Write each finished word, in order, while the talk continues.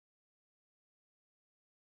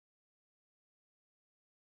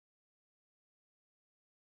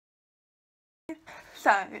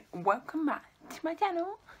So, welcome back to my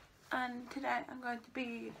channel, and today I'm going to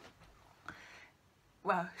be,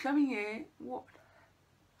 well, showing you what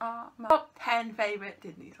are my top 10 favourite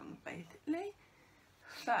Disney songs, basically.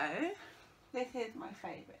 So, this is my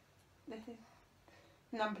favourite. This is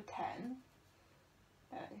number 10.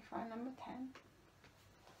 Let me find number 10.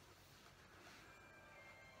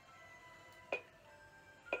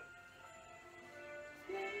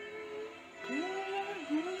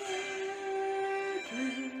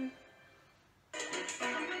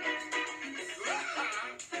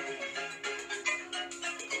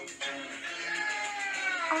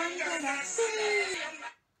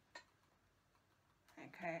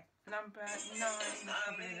 Okay, number 9 is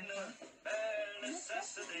probably this one. Bare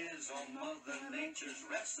necessities are Mother Nature's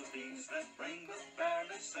recipes that bring the bare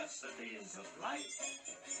necessities of life.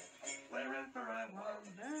 Wherever I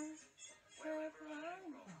wander, wherever I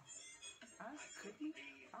roam, I couldn't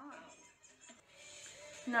find.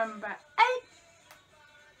 Number 8.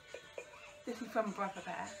 This is from Brother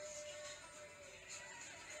Bear.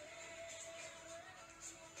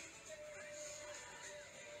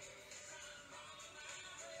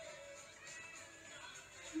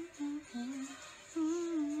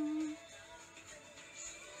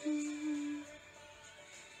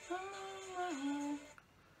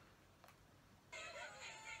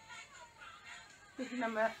 This is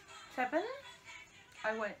number 7.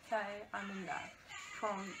 I won't say I'm in love,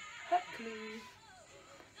 from Hercules.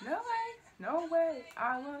 No way,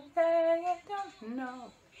 I won't say I don't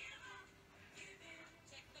know.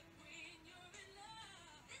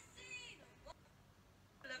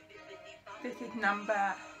 This is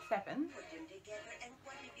number 7.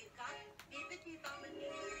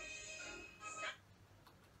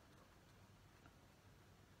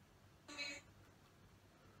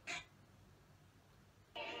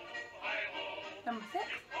 Number 6,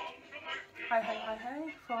 Heigh Ho, Heigh Ho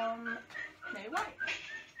from Lillias White.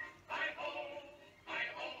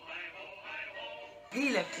 He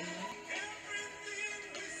lived in me.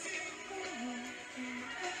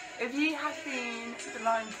 If you have seen the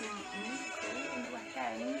Lion King musical in the West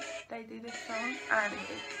End, they do this song and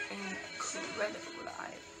it's incredible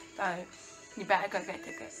live. So you better go get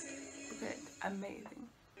tickets because it's amazing.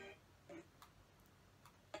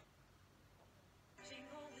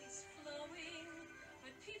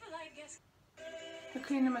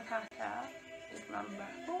 Hakuna Matata is number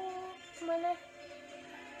 4 on my list.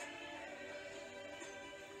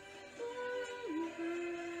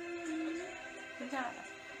 Matata,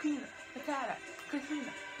 Hakuna Matata,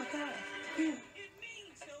 Hakuna Matata, Hakuna.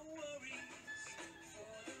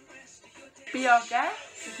 Be Our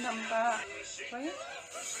Guest is number 3.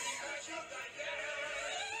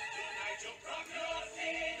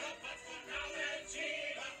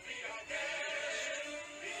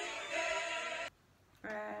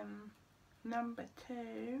 Number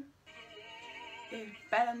 2 is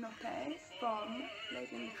Bella Notte from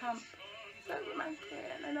Lady in the Camp. So romantic,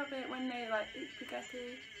 and I love it when they like eat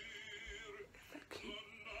spaghetti. It's so cute.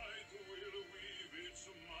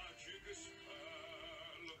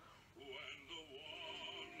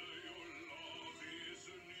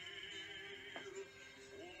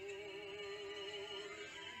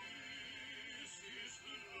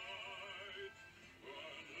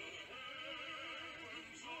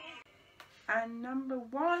 And number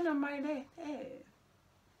 1 on my list is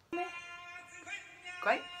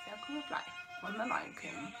Great Circle of Life from the Lion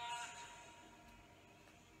King.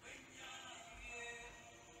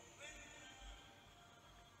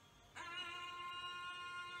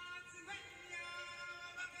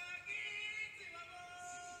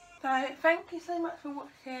 So thank you so much for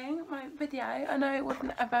watching my video. I know it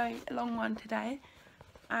wasn't a very long one today,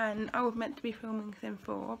 and I was meant to be filming Sim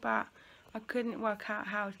 4, but I couldn't work out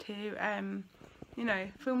how to, you know,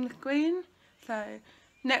 film the screen. So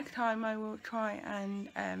next time I will try and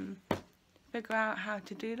figure out how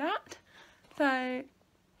to do that. So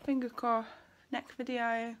fingers crossed, next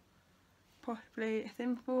video, possibly a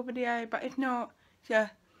Sim 4 video, but if not,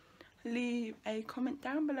 just leave a comment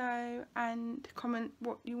down below and comment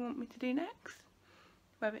what you want me to do next,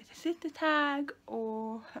 whether it's a sister tag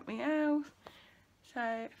or something else.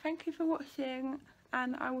 So thank you for watching,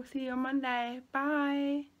 and I will see you on Monday.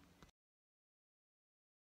 Bye!